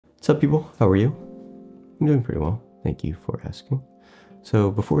What's up, people? How are you? I'm doing pretty well. Thank you for asking. So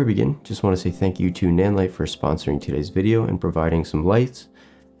before we begin, just want to say thank you to Nanlite for sponsoring today's video and providing some lights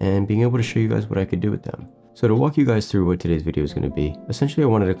and being able to show you guys what I could do with them. So to walk you guys through what today's video is going to be, essentially I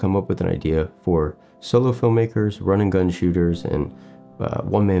wanted to come up with an idea for solo filmmakers, run and gun shooters, and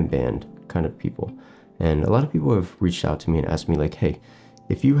one-man band kind of people. And a lot of people have reached out to me and asked me like, hey,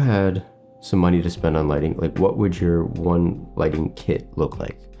 if you had some money to spend on lighting, like what would your one lighting kit look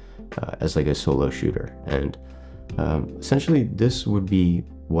like as like a solo shooter? And essentially this would be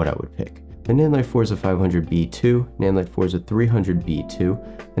what I would pick. The Nanlite Forza 500B2, Nanlite Forza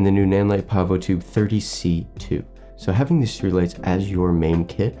 300B2, and the new Nanlite PavoTube 30C2. So having these three lights as your main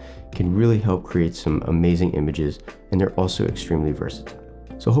kit can really help create some amazing images, and they're also extremely versatile.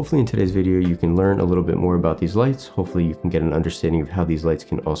 So hopefully in today's video you can learn a little bit more about these lights. Hopefully you can get an understanding of how these lights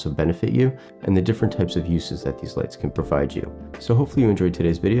can also benefit you and the different types of uses that these lights can provide you. So hopefully you enjoyed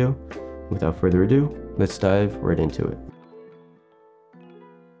today's video. Without further ado, let's dive right into it.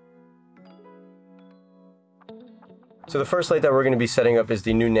 So the first light that we're going to be setting up is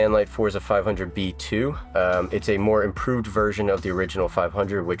the new Nanlite Forza 500B2. It's a more improved version of the original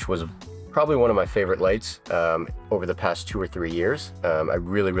 500, which was probably one of my favorite lights over the past 2 or 3 years. I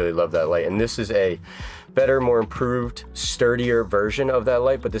really love that light, and this is a better, more improved, sturdier version of that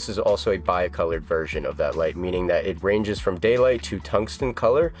light, but this is also a bi-colored version of that light, meaning that it ranges from daylight to tungsten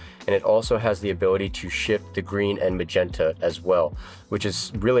color, and it also has the ability to shift the green and magenta as well, which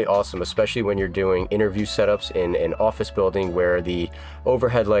is really awesome, especially when you're doing interview setups in an office building where the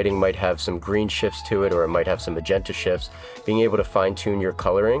overhead lighting might have some green shifts to it, or it might have some magenta shifts. Being able to fine-tune your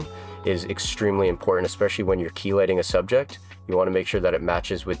coloring is extremely important, especially when you're key lighting a subject. You want to make sure that it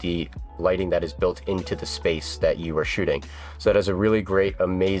matches with the lighting that is built into the space that you are shooting. So that is a really great,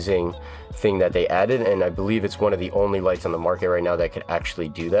 amazing thing that they added, and I believe it's one of the only lights on the market right now that could actually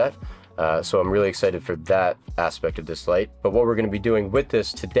do that. So I'm really excited for that aspect of this light. But what we're going to be doing with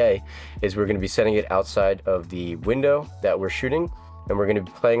this today is we're going to be setting it outside of the window that we're shooting, and we're going to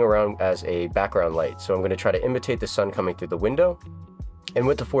be playing around as a background light. So I'm going to try to imitate the sun coming through the window. And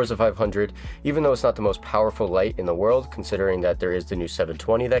with the Forza 500, even though it's not the most powerful light in the world, considering that there is the new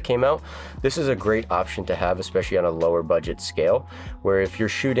 720 that came out, this is a great option to have, especially on a lower budget scale, where if you're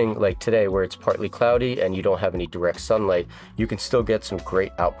shooting like today where it's partly cloudy and you don't have any direct sunlight, you can still get some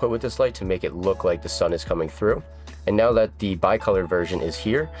great output with this light to make it look like the sun is coming through. And now that the bi-colored version is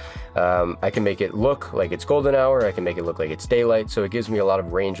here, I can make it look like it's golden hour, I can make it look like it's daylight, so it gives me a lot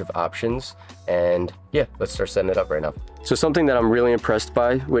of range of options. And yeah, let's start setting it up right now. So something that I'm really impressed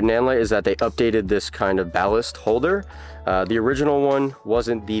by with Nanlite is that they updated this kind of ballast holder. The original one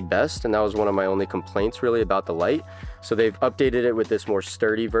wasn't the best, and that was one of my only complaints really about the light. So they've updated it with this more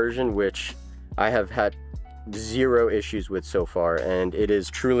sturdy version, which I have had zero issues with so far, and it is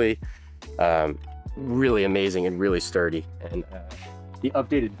truly really amazing and really sturdy. And the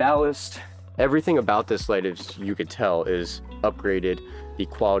updated ballast, everything about this light, as you could tell, is upgraded. The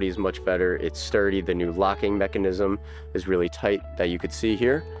quality is much better, it's sturdy. The new locking mechanism is really tight that you could see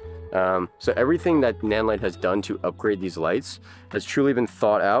here. So everything that Nanlite has done to upgrade these lights has truly been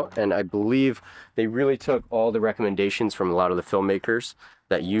thought out, and I believe they really took all the recommendations from a lot of the filmmakers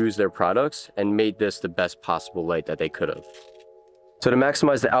that use their products and made this the best possible light that they could have. So to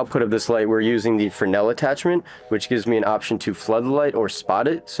maximize the output of this light, we're using the Fresnel attachment, which gives me an option to flood the light or spot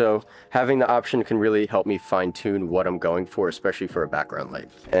it. So having the option can really help me fine tune what I'm going for, especially for a background light.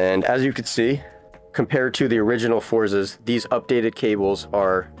 And as you can see, compared to the original Forzas, these updated cables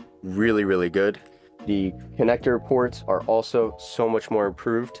are really good. The connector ports are also so much more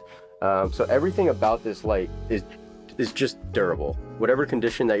improved. So everything about this light is just durable. Whatever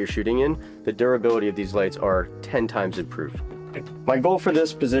condition that you're shooting in, the durability of these lights are 10 times improved. My goal for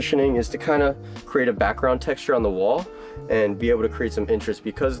this positioning is to kind of create a background texture on the wall and be able to create some interest.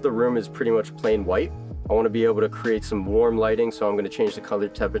 Because the room is pretty much plain white, I want to be able to create some warm lighting, so I'm going to change the color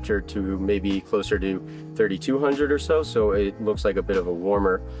temperature to maybe closer to 3200 or so it looks like a bit of a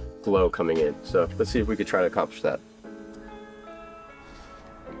warmer glow coming in. So let's see if we could try to accomplish that.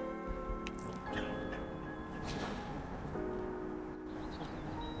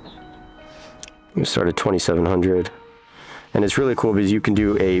 We start at 2700. And it's really cool because you can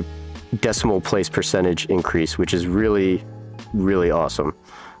do a decimal place percentage increase, which is really awesome.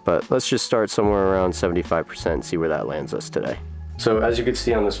 But let's just start somewhere around 75% and see where that lands us today. So as you can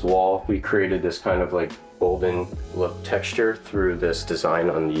see on this wall, we created this kind of like golden look texture through this design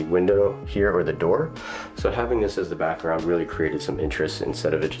on the window here, or the door. So having this as the background really created some interest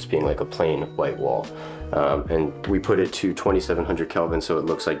instead of it just being like a plain white wall. And we put it to 2700 Kelvin, so it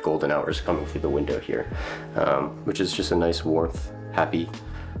looks like golden hours coming through the window here, which is just a nice warmth, happy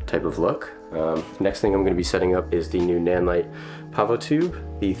type of look. Next thing I'm going to be setting up is the new Nanlite Pavo Tube,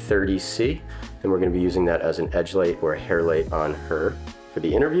 the 30C, and we're going to be using that as an edge light or a hair light on her for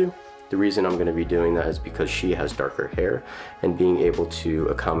the interview. The reason I'm going to be doing that is because she has darker hair, and being able to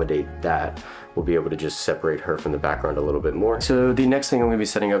accommodate that, we'll be able to just separate her from the background a little bit more. So the next thing I'm going to be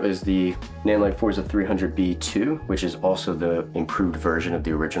setting up is the Nanlite Forza 300B2, which is also the improved version of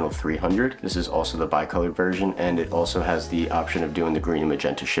the original 300. This is also the bicolored version, and it also has the option of doing the green and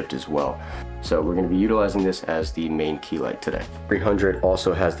magenta shift as well. So we're going to be utilizing this as the main key light today. 300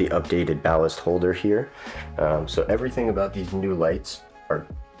 also has the updated ballast holder here. So everything about these new lights are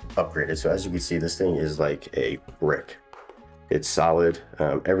upgraded. So as you can see, this thing is like a brick. It's solid.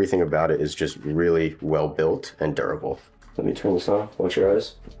 Everything about it is just really well built and durable. Let me turn this on. Watch your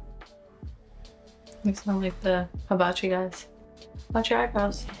eyes. You sound like the hibachi guys. Watch your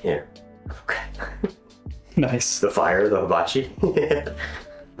eyebrows. Yeah. Okay. Nice. The fire, the hibachi.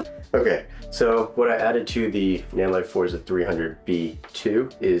 Okay, so what I added to the Nanlite Forza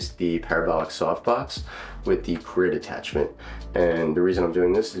 300B2 is the parabolic softbox with the grid attachment. And the reason I'm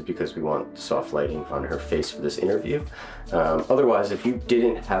doing this is because we want soft lighting on her face for this interview. Otherwise, if you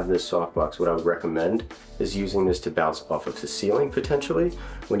didn't have this softbox, what I would recommend is using this to bounce off of the ceiling potentially.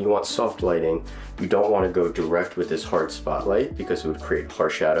 When you want soft lighting, you don't want to go direct with this hard spotlight because it would create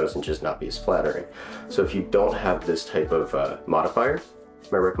harsh shadows and just not be as flattering. So if you don't have this type of modifier,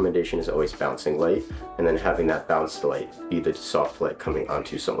 my recommendation is always bouncing light, and then having that bounced light be the soft light coming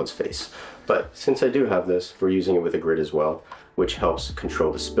onto someone's face. But since I do have this, we're using it with a grid as well, which helps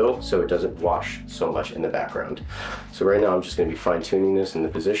control the spill so it doesn't wash so much in the background. So right now I'm just going to be fine-tuning this in the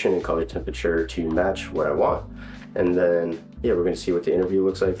position and color temperature to match what I want. And then, yeah, we're going to see what the interview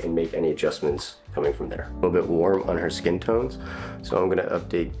looks like and make any adjustments coming from there. A little bit warm on her skin tones, so I'm going to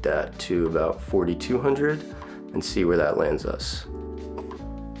update that to about 4200 and see where that lands us.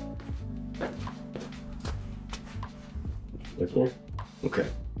 Look here. Okay,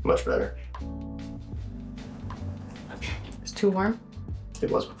 much better. It's too warm? It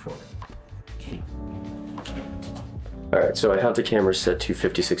was before. Alright, so I have the camera set to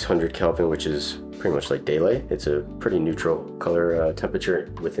 5600 Kelvin, which is pretty much like daylight. It's a pretty neutral color temperature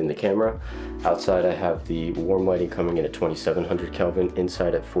within the camera. Outside I have the warm lighting coming in at 2700 Kelvin,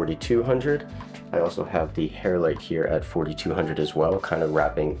 inside at 4200. I also have the hair light here at 4200 as well, kind of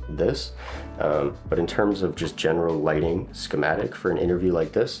wrapping this. But in terms of just general lighting schematic for an interview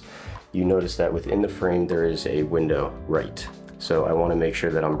like this, you notice that within the frame there is a window right. So I want to make sure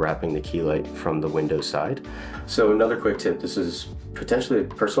that I'm wrapping the key light from the window side. So another quick tip, this is potentially a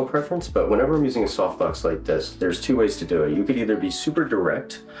personal preference, but whenever I'm using a softbox like this, there's two ways to do it. You could either be super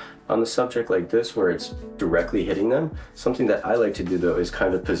direct on the subject like this, where it's directly hitting them. Something that I like to do though is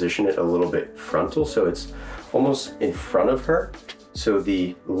kind of position it a little bit frontal, so it's almost in front of her, so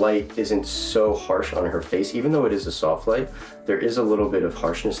the light isn't so harsh on her face. Even though it is a soft light, there is a little bit of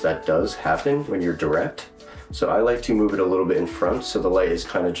harshness that does happen when you're direct. So I like to move it a little bit in front so the light is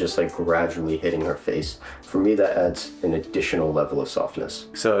kind of just like gradually hitting her face. For me, that adds an additional level of softness.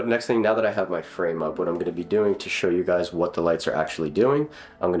 So next thing, now that I have my frame up, what I'm going to be doing to show you guys what the lights are actually doing,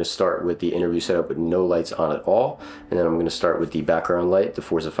 I'm going to start with the interview setup with no lights on at all. And then I'm going to start with the background light, the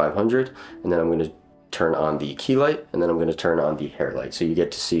Forza 500. And then I'm going to turn on the key light, and then I'm going to turn on the hair light. So you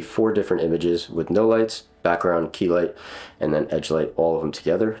get to see 4 different images with no lights, background, key light, and then edge light, all of them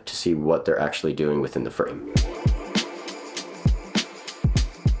together to see what they're actually doing within the frame.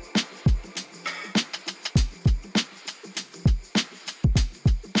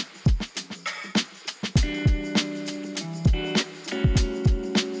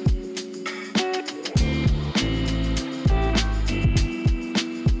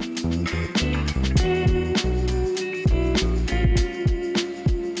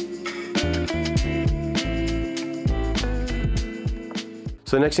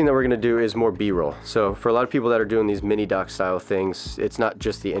 So the next thing that we're gonna do is more B-roll. So for a lot of people that are doing these mini doc style things, it's not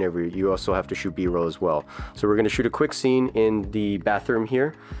just the interview, you also have to shoot B-roll as well. So we're gonna shoot a quick scene in the bathroom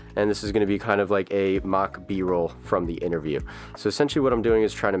here, and this is gonna be kind of like a mock B-roll from the interview. So essentially what I'm doing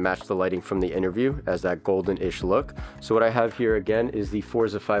is trying to match the lighting from the interview as that golden-ish look. So what I have here again is the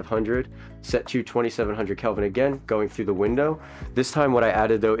Forza 500 set to 2700 Kelvin again, going through the window. This time what I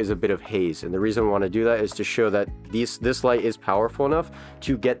added though is a bit of haze, and the reason I want to do that is to show that this light is powerful enough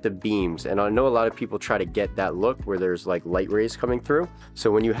to get the beams. And I know a lot of people try to get that look where there's like light rays coming through.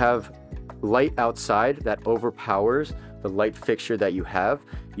 So when you have light outside that overpowers the light fixture that you have,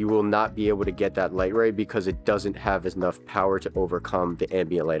 you will not be able to get that light ray because it doesn't have enough power to overcome the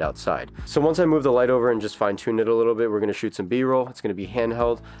ambient light outside. So once I move the light over and just fine tune it a little bit, we're going to shoot some B-roll. It's going to be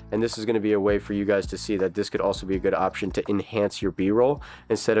handheld, and this is going to be a way for you guys to see that this could also be a good option to enhance your B-roll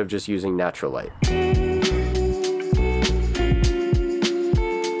instead of just using natural light.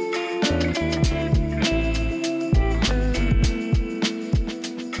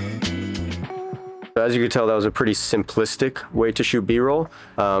 As you can tell, that was a pretty simplistic way to shoot B-roll,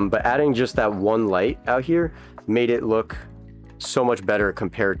 but adding just that one light out here made it look so much better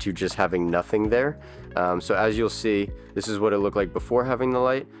compared to just having nothing there. So as you'll see, this is what it looked like before having the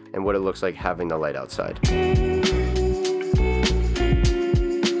light and what it looks like having the light outside.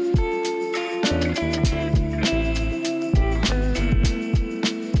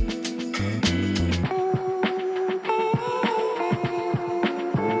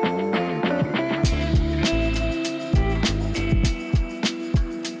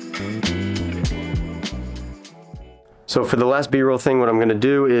 So for the last B-roll thing, what I'm going to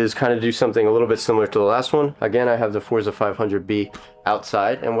do is kind of do something a little bit similar to the last one. Again, I have the Forza 500B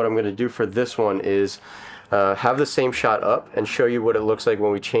outside, and what I'm going to do for this one is have the same shot up and show you what it looks like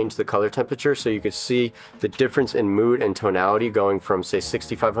when we change the color temperature, so you can see the difference in mood and tonality going from, say,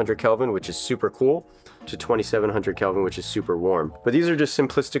 6500 Kelvin, which is super cool, to 2700 Kelvin, which is super warm. But these are just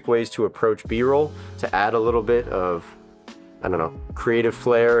simplistic ways to approach B-roll to add a little bit of, I don't know, creative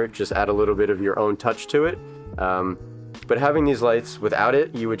flair, just add a little bit of your own touch to it. But having these lights, without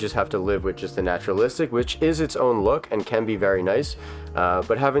it, you would just have to live with just the naturalistic, which is its own look and can be very nice.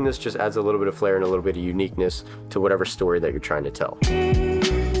 But having this just adds a little bit of flair and a little bit of uniqueness to whatever story that you're trying to tell.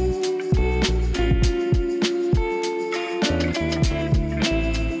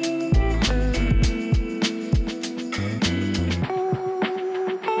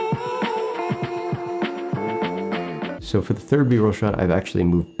 So for the third B-roll shot, I've actually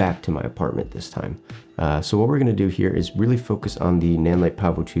moved back to my apartment this time. So what we're going to do here is really focus on the Nanlite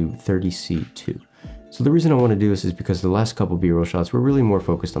PavoTube 30C2. So the reason I want to do this is because the last couple B-roll shots were really more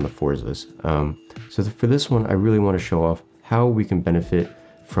focused on the Forzas. For this one, I really want to show off how we can benefit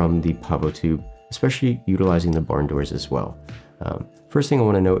from the PavoTube, especially utilizing the barn doors as well. First thing I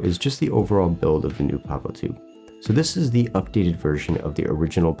want to note is just the overall build of the new PavoTube. So this is the updated version of the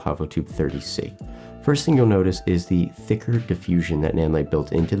original PavoTube 30C. First thing you'll notice is the thicker diffusion that Nanlite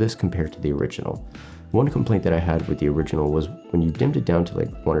built into this compared to the original. One complaint that I had with the original was when you dimmed it down to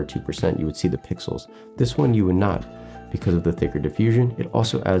like 1 or 2%, you would see the pixels. This one you would not because of the thicker diffusion. It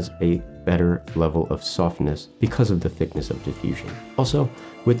also adds a better level of softness because of the thickness of diffusion. Also,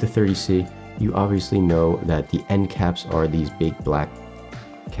 with the 30C, you obviously know that the end caps are these big black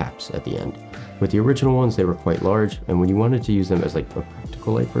caps at the end. With the original ones, they were quite large, and when you wanted to use them as like a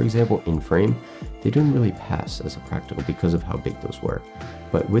practical light, for example, in frame, they didn't really pass as a practical because of how big those were.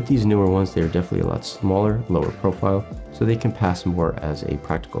 But with these newer ones, they're definitely a lot smaller, lower profile, so they can pass more as a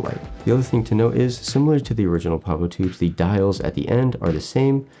practical light. The other thing to note is, similar to the original PavoTubes, the dials at the end are the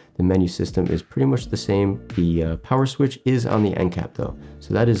same, the menu system is pretty much the same, the power switch is on the end cap though,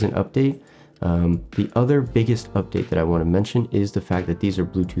 so that is an update. The other biggest update that I want to mention is the fact that these are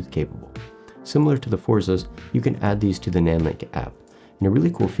Bluetooth capable. Similar to the Forzas, you can add these to the Nanlite app. And a really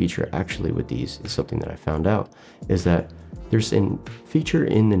cool feature actually with these is something that I found out, is that there's a feature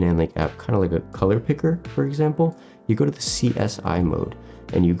in the Nanlite app, kind of like a color picker, for example. You go to the CSI mode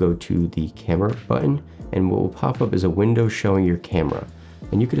and you go to the camera button, and what will pop up is a window showing your camera.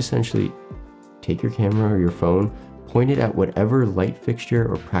 And you could essentially take your camera or your phone, point it at whatever light fixture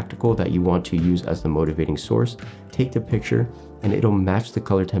or practical that you want to use as the motivating source, take the picture, and it'll match the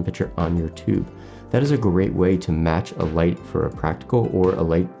color temperature on your tube. That is a great way to match a light for a practical or a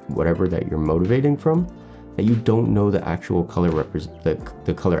light whatever that you're motivating from, that you don't know the actual color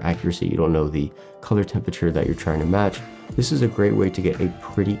the color accuracy, you don't know the color temperature that you're trying to match. This is a great way to get a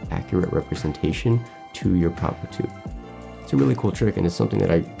pretty accurate representation to your PavoTube. It's a really cool trick, and it's something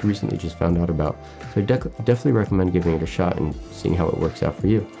that I recently just found out about. So I definitely recommend giving it a shot and seeing how it works out for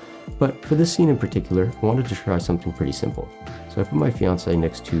you. But for this scene in particular, I wanted to try something pretty simple. So I put my fiance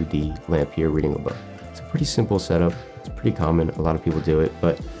next to the lamp here reading a book. It's a pretty simple setup, it's pretty common, a lot of people do it,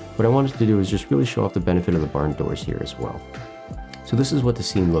 but what I wanted to do is just really show off the benefit of the barn doors here as well. So this is what the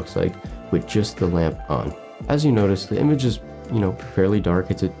scene looks like with just the lamp on. As you notice, the image is, fairly dark.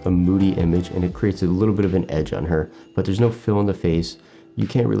 It's a moody image, and it creates a little bit of an edge on her, but there's no fill in the face. You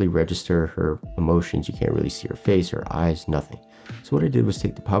can't really register her emotions. You can't really see her face, her eyes, nothing. So what I did was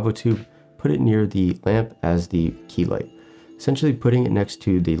take the PavoTube, put it near the lamp as the key light. Essentially putting it next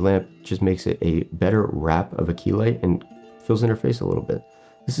to the lamp just makes it a better wrap of a key light and fills in her face a little bit.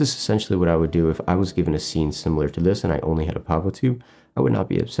 This is essentially what I would do if I was given a scene similar to this and I only had a pavo tube. I would not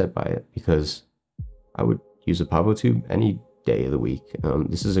be upset by it because I would use a pavo tube any day of the week.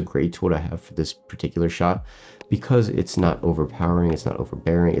 This is a great tool to have for this particular shot because it's not overpowering, it's not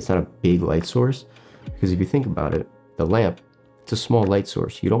overbearing, it's not a big light source. Because if you think about it, the lamp, it's a small light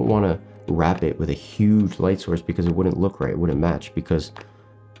source. You don't want to wrap it with a huge light source because it wouldn't look right, it wouldn't match, because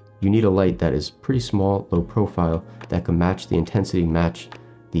you need a light that is pretty small, low profile, that can match the intensity, match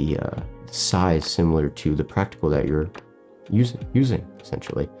the size similar to the practical that you're using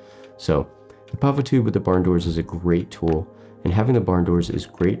essentially. So the pavo tube with the barn doors is a great tool, and having the barn doors is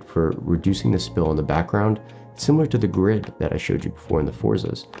great for reducing the spill in the background. It's similar to the grid that I showed you before in the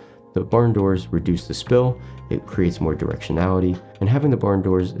Forzas. The barn doors reduce the spill, it creates more directionality, and having the barn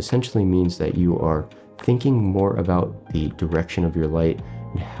doors essentially means that you are thinking more about the direction of your light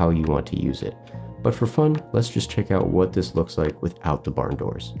and how you want to use it. But for fun, let's just check out what this looks like without the barn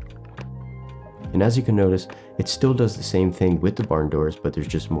doors. And as you can notice, it still does the same thing with the barn doors, but there's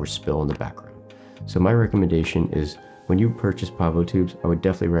just more spill in the background. So my recommendation is, when you purchase pavo tubes, I would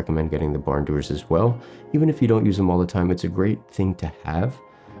definitely recommend getting the barn doors as well. Even if you don't use them all the time, it's a great thing to have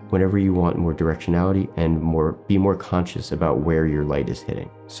whenever you want more directionality and be more conscious about where your light is hitting.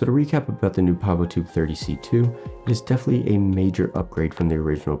 So to recap about the new Pavo Tube 30C2, it is definitely a major upgrade from the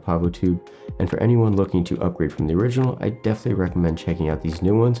original Pavo Tube, and for anyone looking to upgrade from the original, I definitely recommend checking out these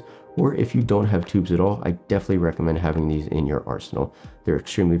new ones, or if you don't have tubes at all, I definitely recommend having these in your arsenal. They're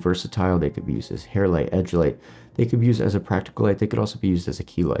extremely versatile, they could be used as hair light, edge light, they could be used as a practical light, they could also be used as a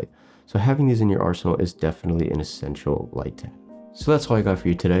key light. So having these in your arsenal is definitely an essential light to have. So that's all I got for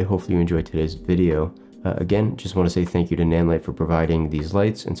you today. Hopefully you enjoyed today's video. Again, just want to say thank you to Nanlite for providing these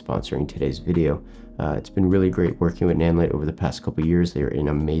lights and sponsoring today's video. It's been really great working with Nanlite over the past couple years. They are an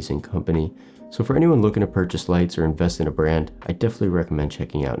amazing company. So for anyone looking to purchase lights or invest in a brand, I definitely recommend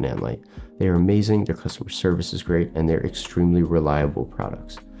checking out Nanlite. They are amazing, their customer service is great, and they're extremely reliable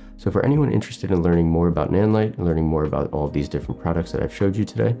products. So for anyone interested in learning more about Nanlite and learning more about all of these different products that I've showed you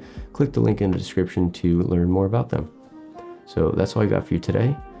today, click the link in the description to learn more about them. So that's all I got for you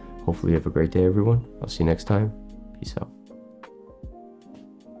today. Hopefully you have a great day, everyone. I'll see you next time. Peace out.